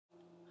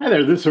Hi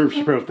there, this is Herb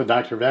Shapiro with the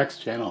Dr. Vax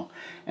channel.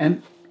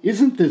 And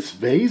isn't this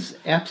vase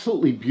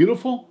absolutely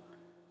beautiful?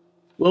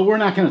 Well, we're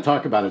not going to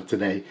talk about it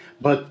today,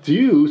 but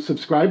do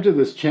subscribe to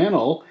this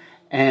channel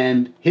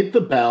and hit the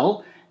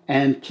bell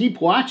and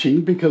keep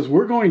watching because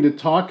we're going to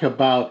talk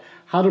about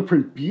how to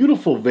print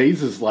beautiful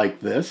vases like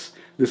this.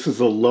 This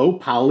is a low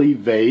poly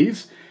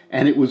vase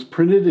and it was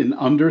printed in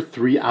under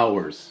 3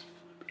 hours.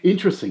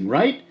 Interesting,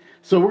 right?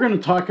 So we're going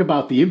to talk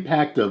about the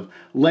impact of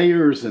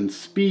layers and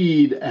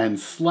speed and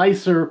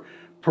slicer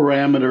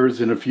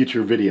parameters in a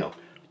future video.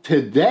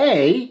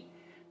 Today,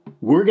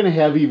 we're going to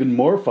have even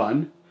more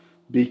fun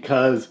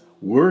because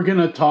we're going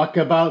to talk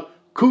about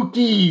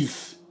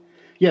cookies.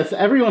 Yes,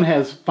 everyone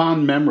has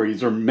fond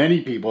memories, or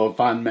many people have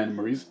fond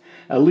memories,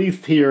 at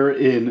least here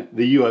in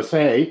the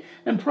USA,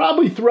 and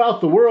probably throughout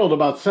the world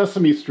about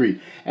Sesame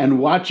Street and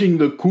watching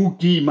the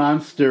Cookie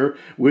Monster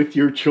with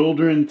your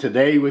children,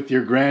 today with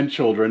your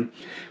grandchildren.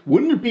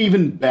 Wouldn't it be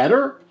even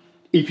better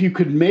if you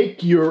could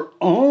make your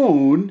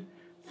own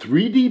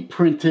 3D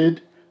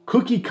printed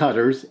cookie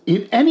cutters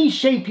in any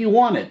shape you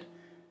wanted?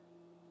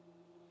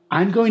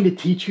 I'm going to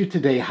teach you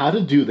today how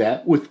to do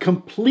that with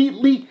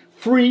completely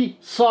free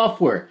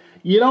software.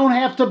 You don't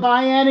have to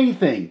buy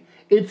anything.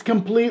 It's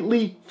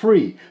completely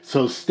free.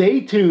 So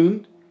stay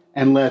tuned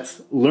and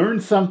let's learn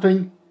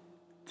something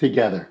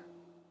together.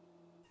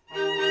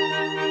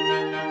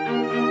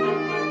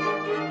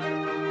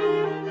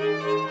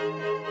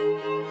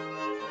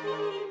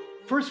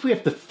 First, we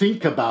have to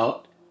think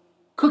about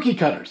cookie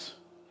cutters.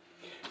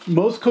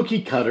 Most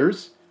cookie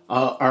cutters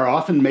are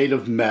often made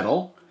of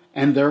metal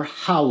and they're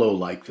hollow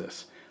like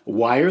this.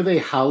 Why are they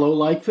hollow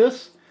like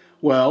this?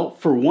 Well,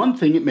 for one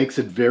thing, it makes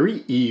it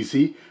very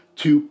easy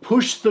to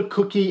push the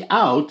cookie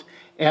out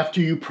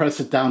after you press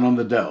it down on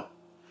the dough.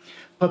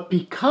 But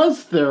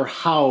because they're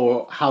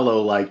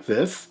hollow like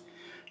this,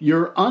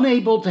 you're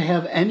unable to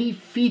have any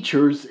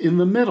features in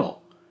the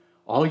middle.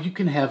 All you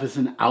can have is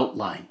an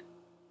outline.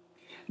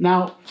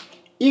 Now,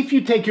 if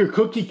you take your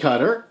cookie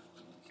cutter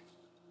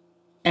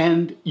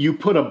and you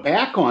put a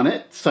back on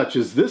it, such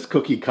as this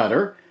cookie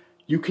cutter,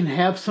 you can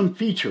have some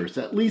features,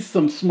 at least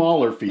some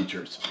smaller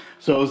features.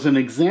 So as an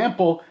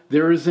example,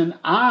 there is an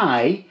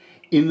eye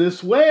in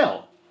this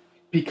whale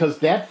because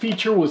that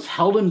feature was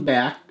held in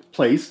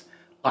place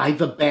by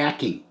the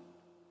backing.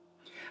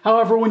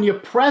 However, when you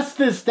press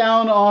this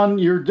down on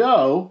your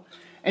dough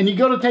and you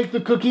go to take the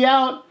cookie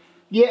out,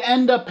 you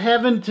end up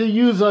having to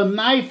use a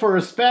knife or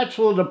a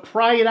spatula to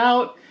pry it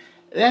out.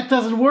 That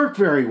doesn't work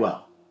very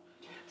well.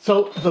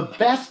 So the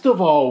best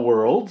of all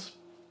worlds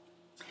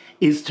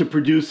is to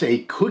produce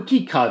a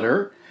cookie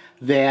cutter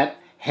that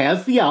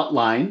has the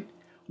outline,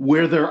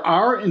 where there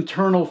are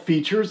internal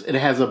features, it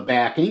has a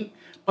backing,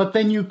 but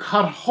then you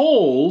cut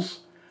holes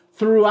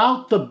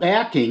throughout the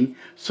backing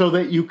so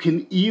that you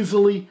can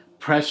easily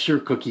press your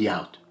cookie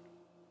out.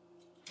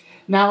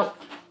 Now,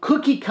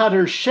 cookie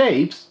cutter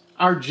shapes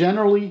are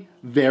generally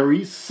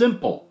very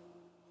simple.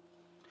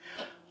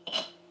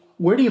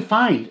 Where do you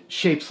find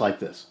shapes like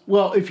this?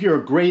 Well, if you're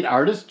a great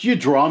artist, you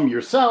draw them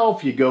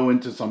yourself, you go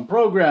into some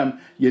program,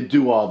 you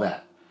do all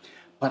that.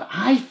 But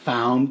I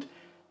found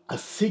a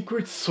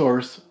secret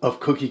source of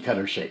cookie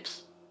cutter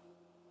shapes.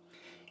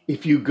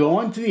 If you go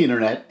onto the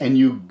internet and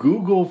you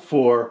Google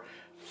for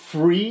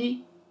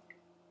free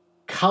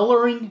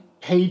coloring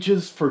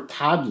pages for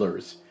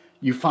toddlers,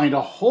 you find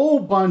a whole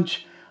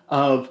bunch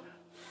of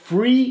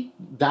free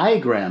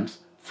diagrams,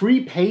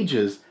 free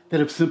pages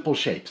that have simple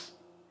shapes.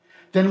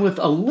 Then with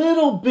a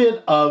little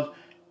bit of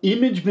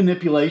image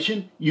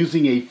manipulation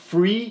using a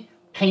free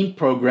paint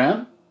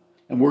program,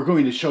 and we're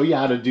going to show you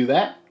how to do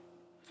that,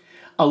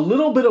 a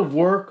little bit of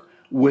work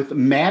with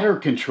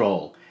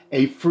MatterControl,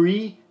 a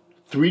free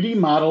 3D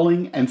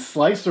modeling and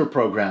slicer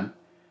program,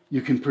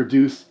 you can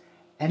produce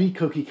any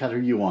cookie cutter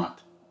you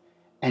want.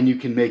 And you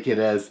can make it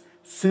as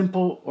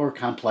simple or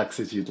complex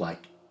as you'd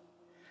like.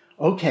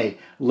 Okay,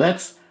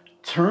 let's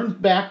turn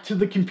back to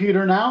the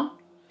computer now,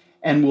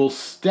 and we'll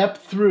step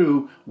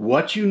through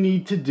what you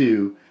need to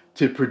do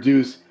to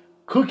produce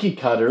cookie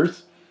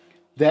cutters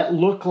that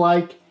look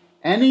like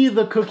any of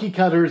the cookie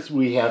cutters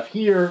we have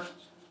here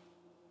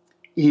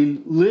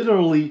in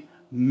literally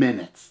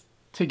minutes.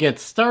 To get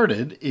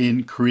started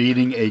in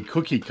creating a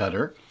cookie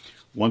cutter,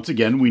 once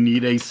again, we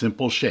need a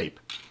simple shape.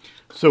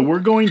 So we're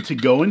going to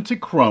go into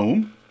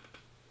Chrome,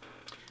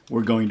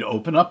 we're going to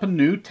open up a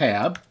new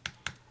tab,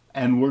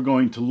 and we're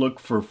going to look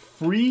for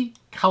free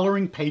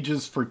coloring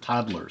pages for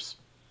toddlers.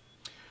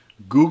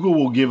 Google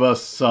will give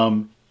us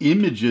some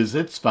images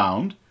it's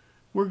found.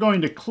 We're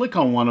going to click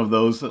on one of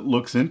those that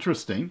looks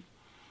interesting,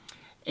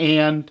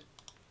 and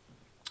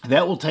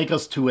that will take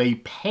us to a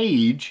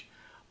page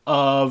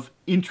of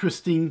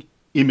interesting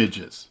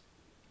images.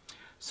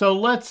 So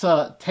let's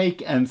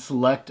take and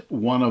select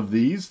one of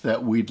these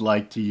that we'd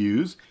like to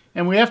use,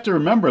 and we have to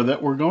remember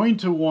that we're going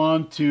to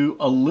want to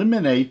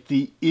eliminate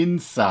the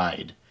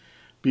inside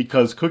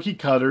because cookie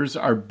cutters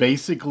are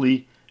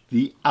basically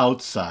the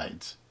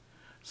outsides.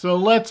 So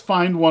let's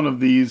find one of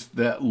these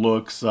that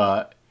looks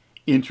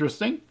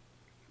interesting.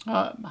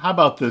 How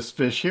about this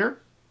fish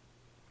here?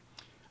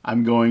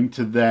 I'm going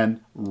to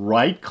then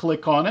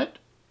right-click on it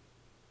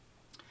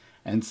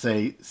and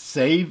say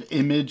Save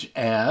Image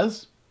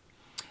As.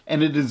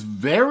 And it is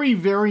very,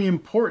 very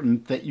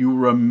important that you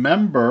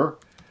remember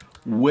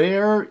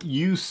where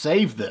you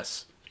save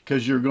this,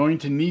 because you're going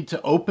to need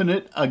to open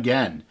it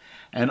again.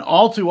 And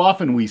all too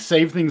often we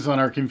save things on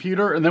our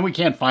computer and then we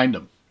can't find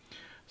them.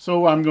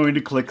 So I'm going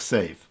to click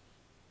Save.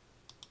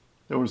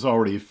 There was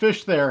already a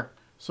fish there,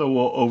 so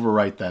we'll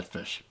overwrite that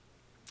fish.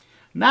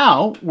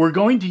 Now we're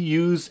going to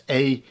use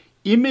a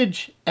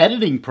image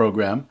editing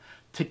program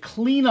to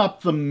clean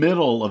up the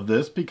middle of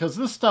this, because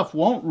this stuff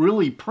won't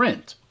really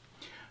print.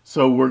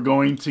 So we're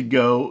going to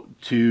go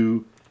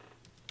to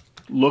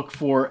look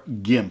for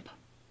GIMP.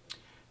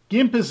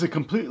 GIMP is a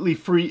completely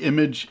free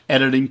image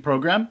editing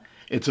program.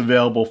 It's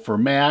available for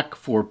Mac,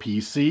 for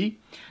PC.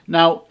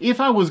 Now, if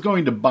I was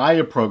going to buy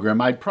a program,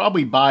 I'd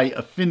probably buy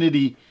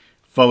Affinity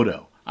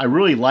Photo. I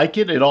really like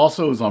it. It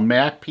also is on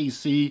Mac,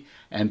 PC,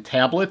 and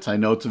tablets. I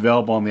know it's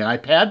available on the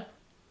iPad.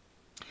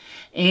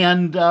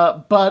 And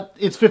but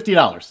it's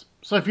 $50.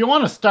 So if you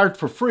want to start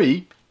for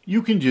free,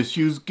 you can just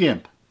use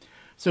GIMP.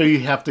 So you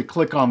have to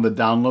click on the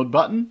download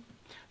button,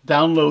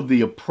 download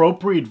the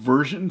appropriate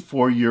version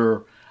for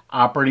your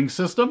operating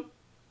system,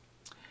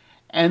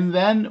 and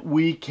then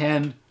we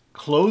can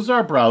close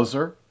our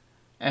browser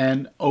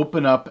and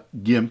open up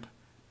GIMP,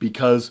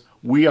 because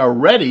we are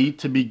ready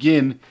to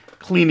begin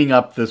cleaning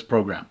up this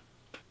program.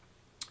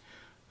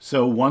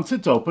 So once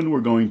it's open,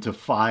 we're going to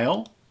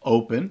File,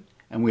 Open,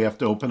 and we have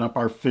to open up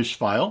our fish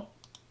file.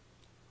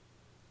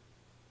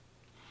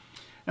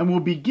 And we'll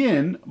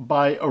begin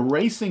by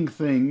erasing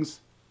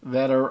things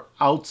that are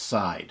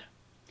outside.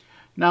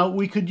 Now,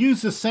 we could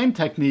use the same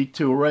technique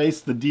to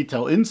erase the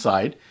detail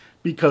inside,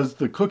 because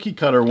the cookie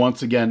cutter,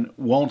 once again,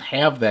 won't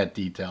have that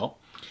detail.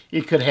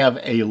 It could have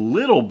a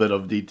little bit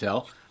of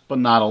detail, but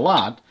not a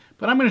lot.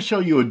 But I'm going to show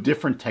you a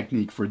different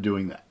technique for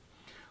doing that.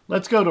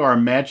 Let's go to our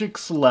Magic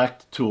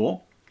Select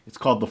tool. It's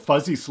called the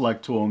Fuzzy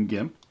Select tool in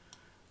GIMP.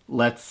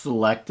 Let's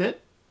select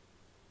it.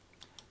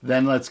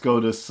 Then let's go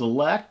to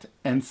Select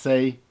and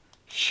say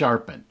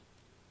Sharpen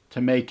to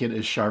make it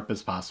as sharp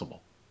as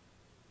possible.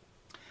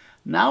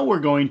 Now we're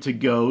going to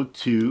go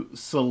to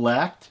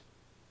Select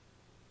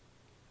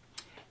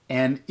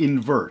and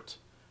Invert.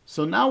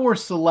 So now we're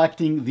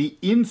selecting the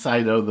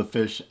inside of the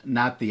fish,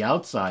 not the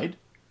outside.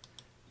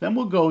 Then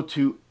we'll go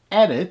to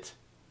Edit,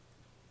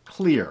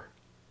 Clear.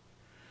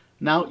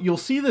 Now you'll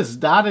see this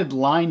dotted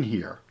line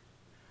here.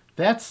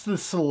 That's the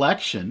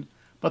selection,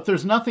 but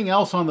there's nothing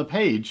else on the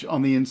page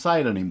on the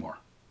inside anymore.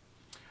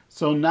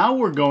 So now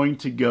we're going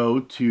to go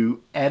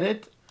to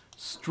Edit,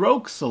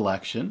 Stroke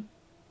Selection.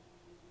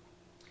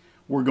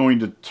 We're going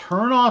to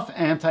turn off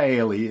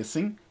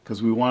anti-aliasing,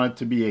 because we want it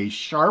to be a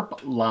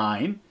sharp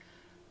line.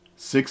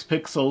 6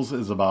 pixels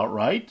is about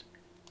right.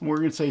 And we're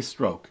going to say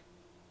stroke.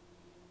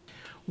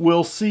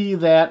 We'll see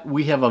that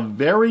we have a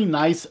very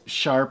nice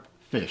sharp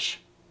fish.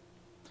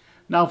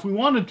 Now, if we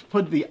wanted to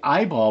put the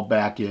eyeball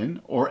back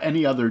in, or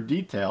any other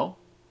detail,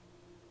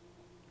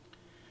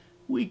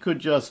 we could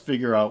just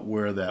figure out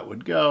where that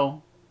would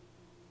go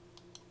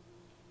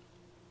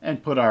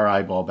and put our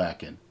eyeball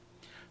back in.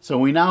 So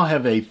we now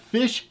have a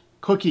fish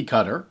cookie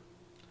cutter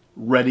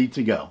ready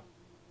to go.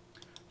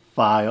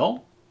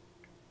 File,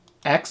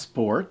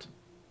 Export,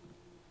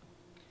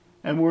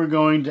 and we're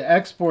going to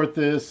export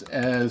this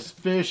as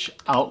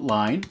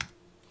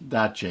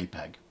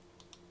fishoutline.jpg.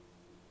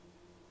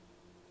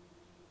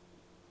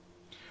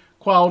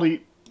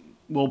 Quality,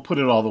 we'll put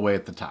it all the way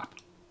at the top.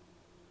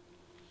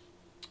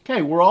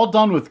 Okay, we're all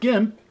done with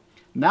GIMP.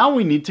 Now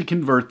we need to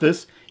convert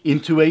this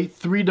into a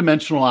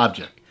three-dimensional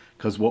object,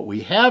 because what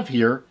we have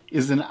here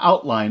is an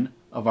outline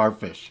of our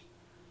fish.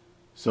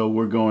 So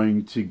we're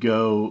going to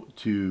go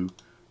to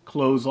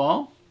Close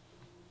All,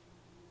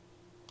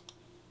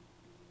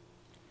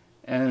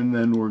 and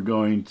then we're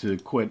going to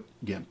quit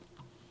GIMP.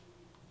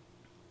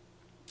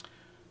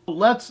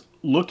 Let's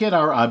look at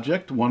our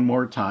object one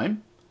more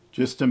time,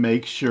 just to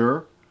make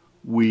sure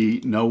we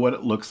know what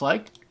it looks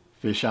like.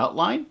 Fish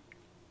outline,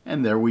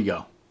 and there we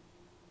go.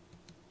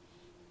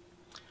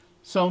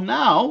 So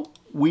now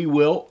we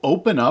will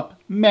open up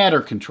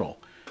MatterControl.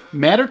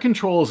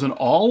 MatterControl is an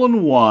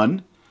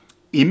all-in-one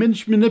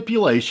image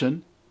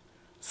manipulation,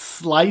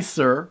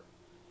 slicer,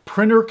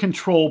 printer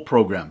control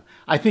program.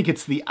 I think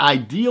it's the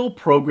ideal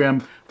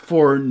program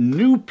for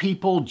new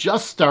people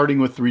just starting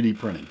with 3D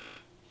printing.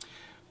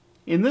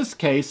 In this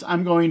case,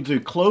 I'm going to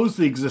close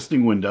the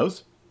existing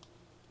windows,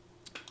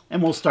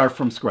 and we'll start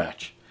from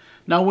scratch.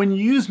 Now, when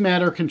you use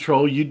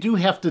MatterControl, you do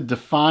have to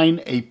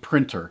define a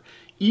printer,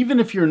 even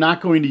if you're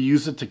not going to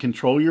use it to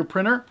control your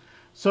printer.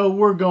 So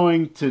we're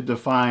going to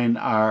define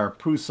our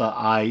Prusa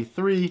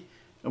i3,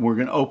 and we're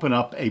going to open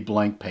up a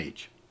blank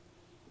page.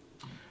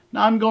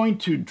 Now I'm going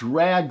to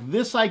drag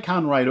this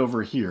icon right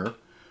over here,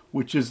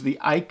 which is the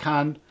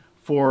icon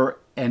for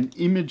an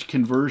image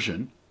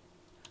conversion,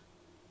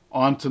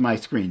 onto my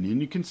screen.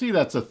 And you can see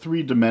that's a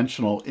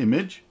three-dimensional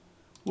image.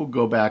 We'll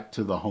go back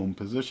to the home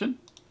position.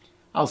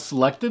 I'll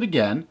select it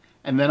again,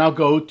 and then I'll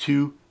go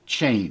to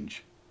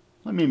Change.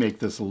 Let me make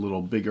this a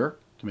little bigger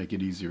to make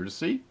it easier to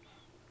see.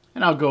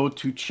 And I'll go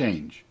to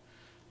change.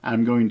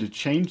 I'm going to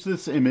change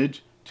this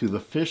image to the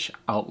fish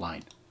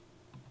outline.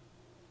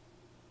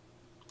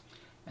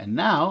 And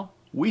now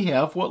we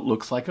have what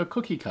looks like a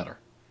cookie cutter.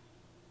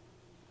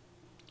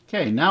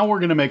 Okay, now we're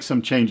going to make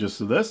some changes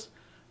to this.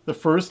 The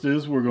first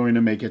is we're going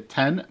to make it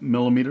 10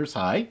 millimeters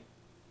high.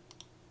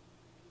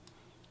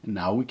 And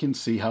now we can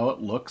see how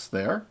it looks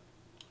there.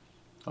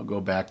 I'll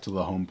go back to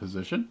the home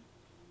position.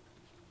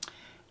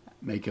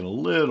 Make it a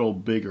little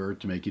bigger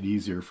to make it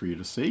easier for you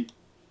to see.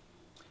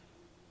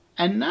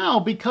 And now,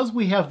 because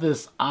we have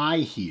this eye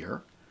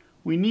here,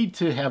 we need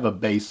to have a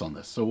base on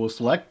this. So we'll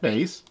select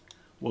base,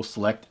 we'll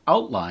select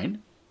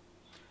outline,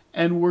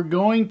 and we're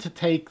going to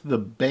take the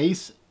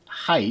base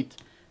height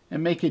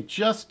and make it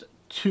just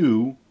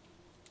 2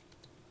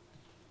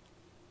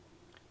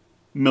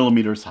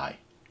 millimeters high.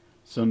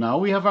 So now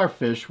we have our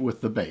fish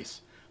with the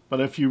base. But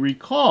if you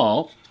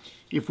recall,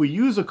 if we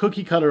use a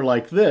cookie cutter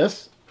like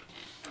this,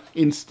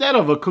 instead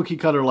of a cookie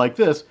cutter like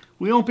this,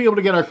 we won't be able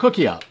to get our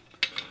cookie out.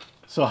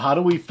 So how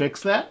do we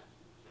fix that?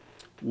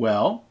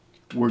 Well,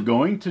 we're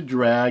going to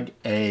drag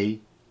a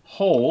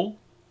hole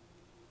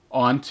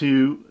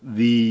onto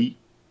the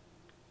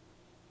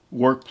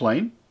work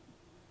plane.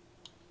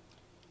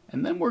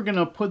 And then we're going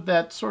to put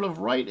that sort of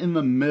right in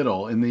the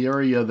middle, in the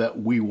area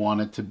that we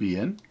want it to be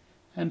in,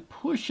 and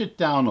push it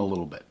down a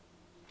little bit.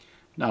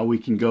 Now we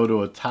can go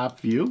to a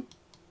top view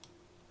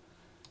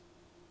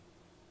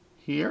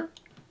here,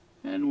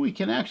 and we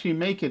can actually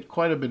make it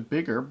quite a bit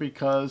bigger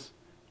because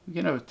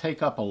we're going to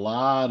take up a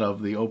lot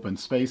of the open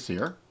space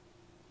here.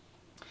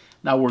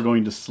 Now we're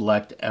going to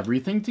select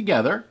everything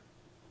together,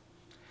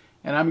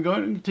 and I'm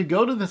going to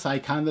go to this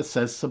icon that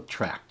says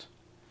subtract.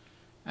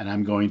 And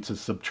I'm going to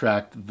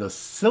subtract the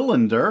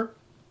cylinder.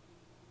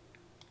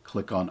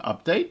 Click on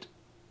update.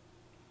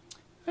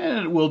 And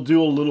it will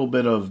do a little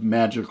bit of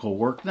magical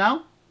work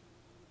now.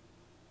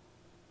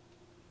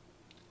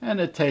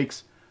 And it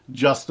takes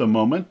just a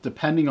moment,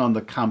 depending on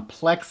the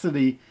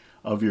complexity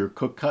of your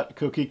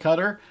cookie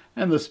cutter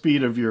and the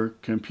speed of your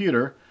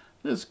computer.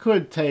 This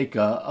could take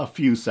a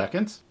few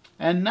seconds.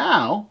 And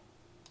now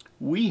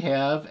we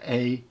have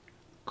a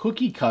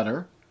cookie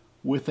cutter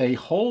with a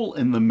hole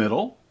in the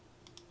middle,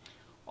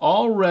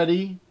 all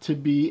ready to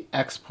be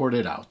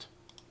exported out.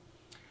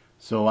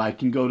 So I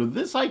can go to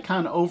this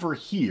icon over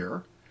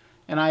here,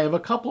 and I have a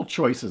couple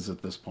choices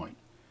at this point.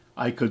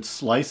 I could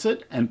slice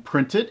it and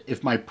print it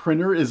if my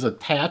printer is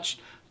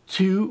attached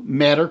to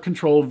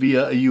MatterControl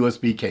via a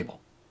USB cable.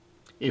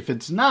 If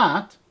it's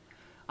not,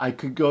 I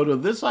could go to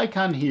this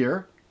icon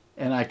here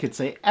and I could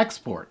say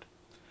export.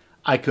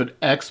 I could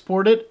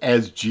export it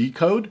as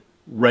G-code,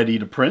 ready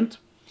to print.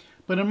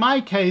 But in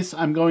my case,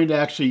 I'm going to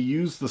actually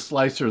use the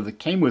slicer that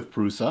came with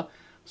Prusa,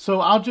 so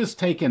I'll just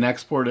take and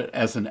export it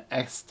as an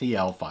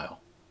STL file.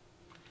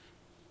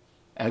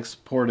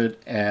 Export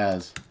it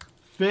as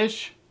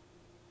fish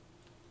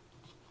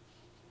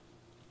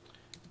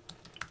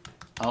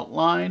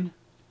outline,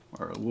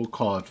 or we'll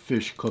call it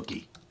fish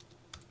cookie.stl.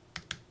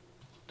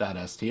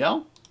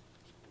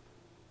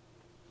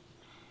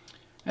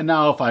 And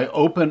now if I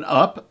open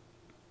up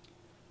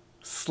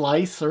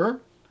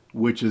Slicer,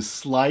 which is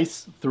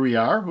slice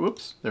 3R,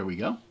 whoops, there we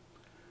go,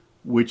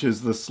 which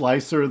is the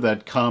slicer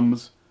that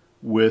comes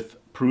with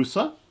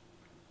Prusa.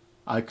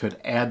 I could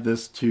add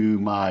this to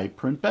my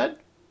print bed.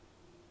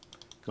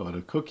 Go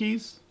to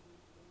cookies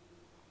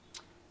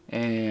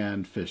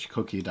and fish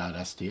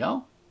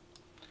cookie.stl.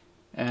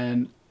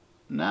 And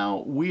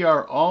now we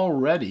are all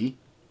ready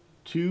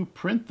to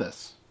print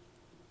this.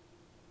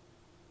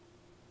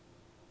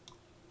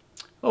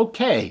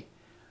 Okay,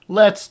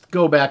 let's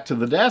go back to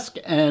the desk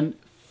and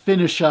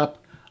finish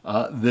up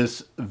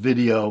this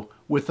video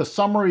with a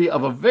summary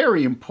of a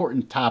very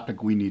important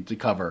topic we need to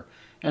cover,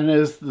 and it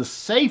is the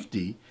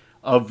safety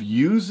of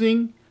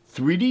using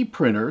 3D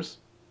printers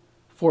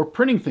for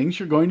printing things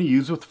you're going to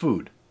use with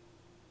food.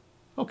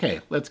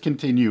 Okay, let's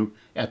continue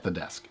at the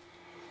desk.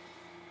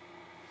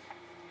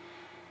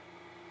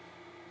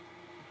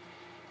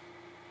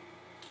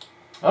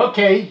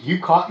 Okay, you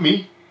caught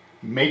me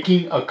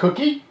making a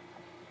cookie.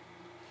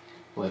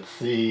 Let's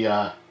see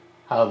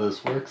how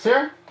this works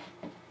here.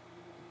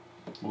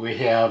 We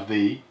have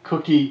the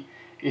cookie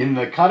in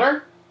the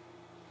cutter,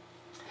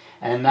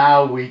 and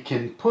now we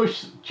can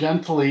push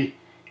gently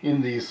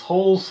in these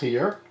holes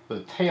here. The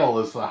tail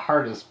is the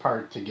hardest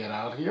part to get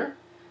out here,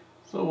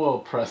 so we'll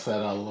press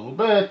that out a little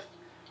bit.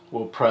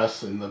 We'll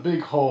press in the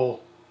big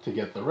hole to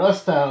get the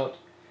rest out.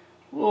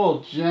 We'll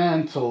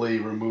gently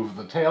remove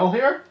the tail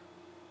here.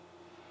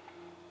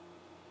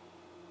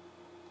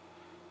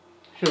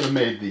 Should have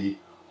made the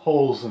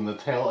holes in the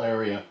tail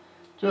area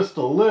just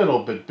a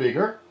little bit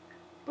bigger,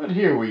 but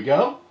here we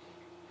go.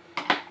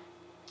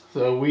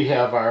 So we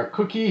have our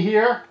cookie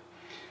here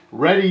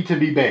ready to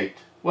be baked.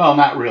 Well,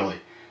 not really,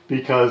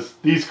 because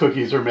these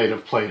cookies are made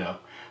of Play-Doh.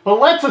 But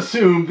let's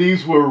assume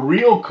these were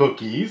real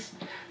cookies.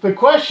 The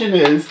question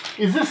is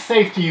this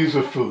safe to use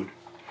with food?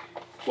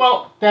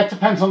 Well, that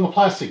depends on the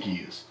plastic you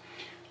use.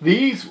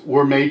 These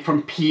were made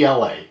from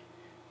PLA.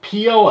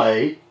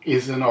 PLA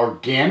is an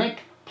organic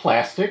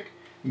plastic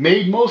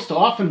made most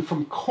often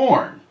from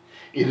corn.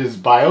 It is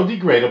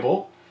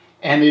biodegradable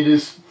and it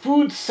is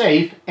food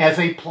safe as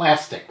a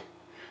plastic.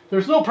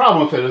 There's no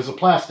problem with it as a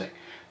plastic.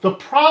 The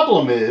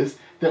problem is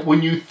that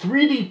when you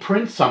 3D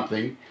print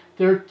something,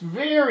 they're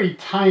very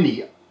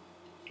tiny,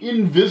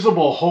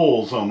 invisible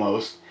holes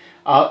almost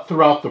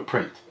throughout the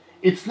print.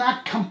 It's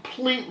not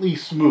completely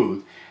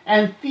smooth,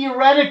 and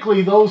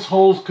theoretically those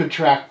holes could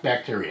trap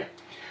bacteria.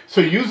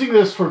 So using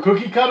this for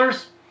cookie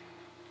cutters,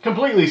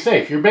 completely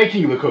safe. You're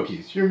baking the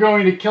cookies. You're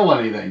going to kill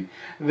anything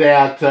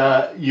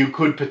that you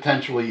could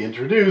potentially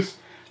introduce.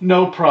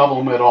 No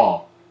problem at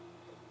all.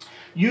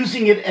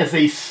 Using it as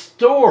a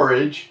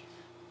storage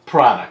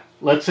product.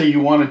 Let's say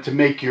you wanted to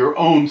make your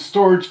own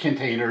storage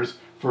containers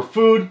for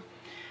food.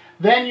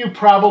 Then you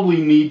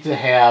probably need to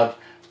have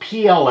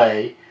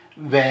PLA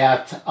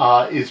that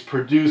is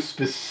produced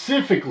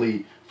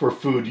specifically for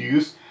food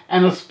use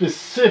and a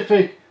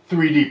specific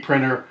 3D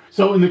printer.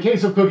 So in the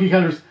case of cookie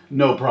cutters,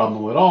 no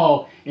problem at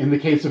all. In the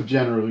case of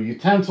general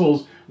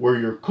utensils, where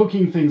you're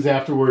cooking things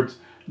afterwards,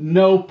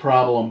 no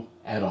problem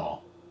at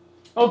all.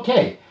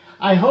 Okay,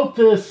 I hope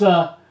this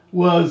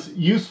was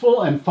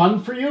useful and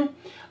fun for you.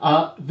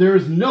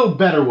 There's no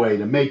better way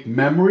to make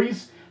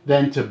memories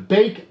than to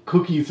bake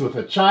cookies with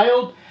a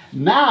child.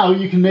 Now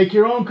you can make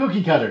your own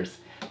cookie cutters.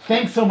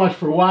 Thanks so much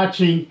for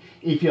watching.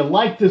 If you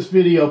liked this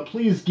video,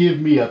 please give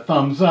me a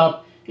thumbs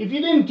up. If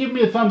you didn't, give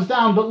me a thumbs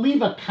down, but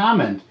leave a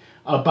comment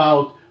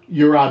about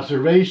your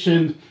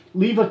observations.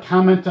 Leave a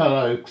comment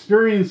on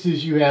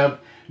experiences you have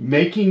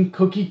making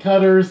cookie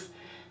cutters.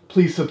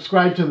 Please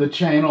subscribe to the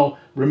channel.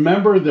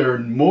 Remember, there are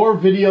more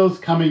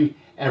videos coming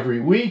every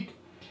week,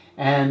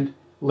 and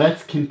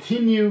let's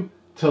continue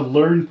to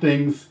learn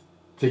things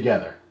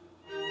together.